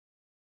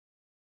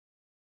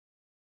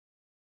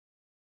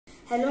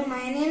Hello,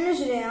 my name is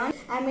Rayan.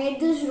 I made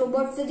this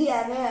robot for the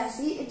Iyrc.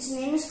 Its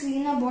name is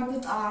Cleaner Bot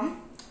with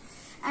Arm.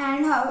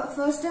 And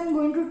first I'm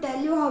going to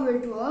tell you how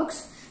it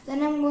works.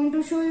 Then I'm going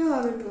to show you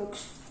how it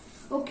works.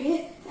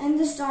 Okay, and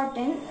the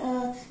starting,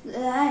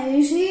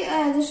 you see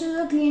this is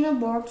a cleaner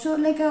bot. So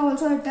I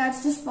also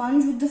attached the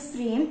sponge with the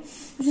frame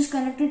which is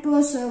connected to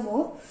a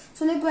servo.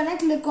 So when I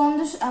click on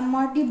this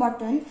MRT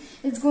button,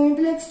 it's going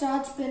to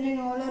start spinning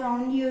all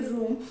around your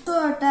room.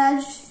 So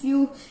attach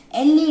few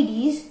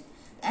LEDs,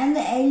 and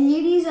the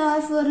LEDs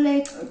are for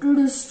to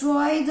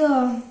destroy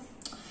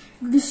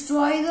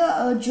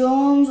the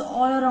germs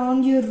all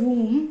around your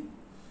room.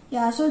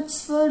 Yeah, so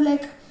it's for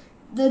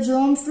the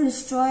germs to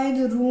destroy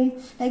the room,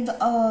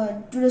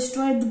 to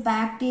destroy the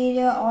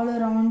bacteria all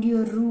around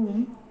your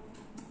room.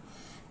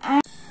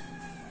 And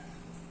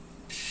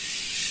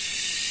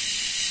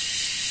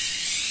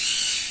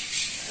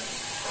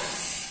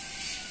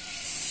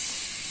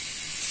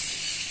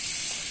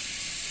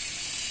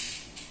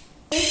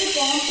the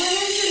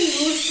components are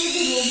used for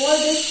the robot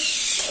is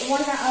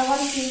one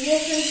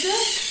previous sensor,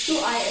 two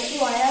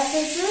IR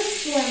sensors,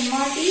 two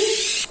MRTs,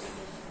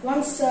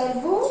 one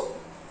servo,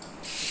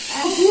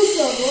 and two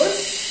servos,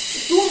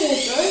 two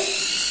motors,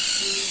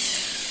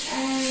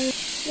 and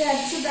yeah,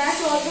 so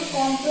that's all the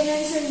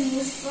components are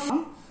used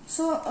from.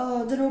 So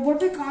the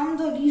robotic arm,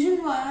 the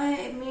reason why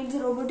I made the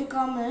robotic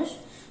arm is,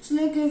 so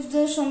if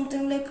there's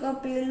something like a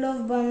peel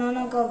of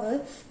banana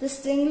cover, this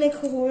thing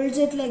holds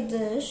it like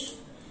this,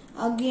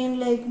 again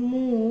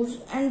moves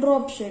and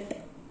drops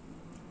it.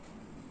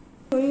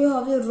 Show you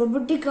how the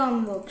robotic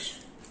arm works.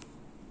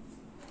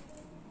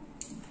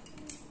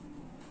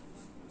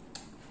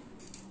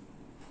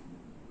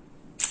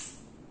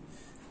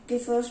 Okay,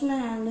 first my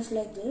hand is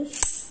like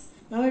this.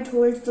 Now it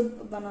holds the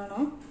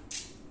banana.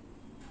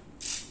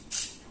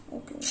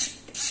 Okay.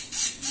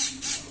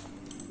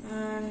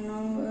 And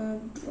now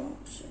it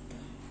drops it.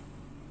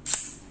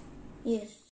 Yes.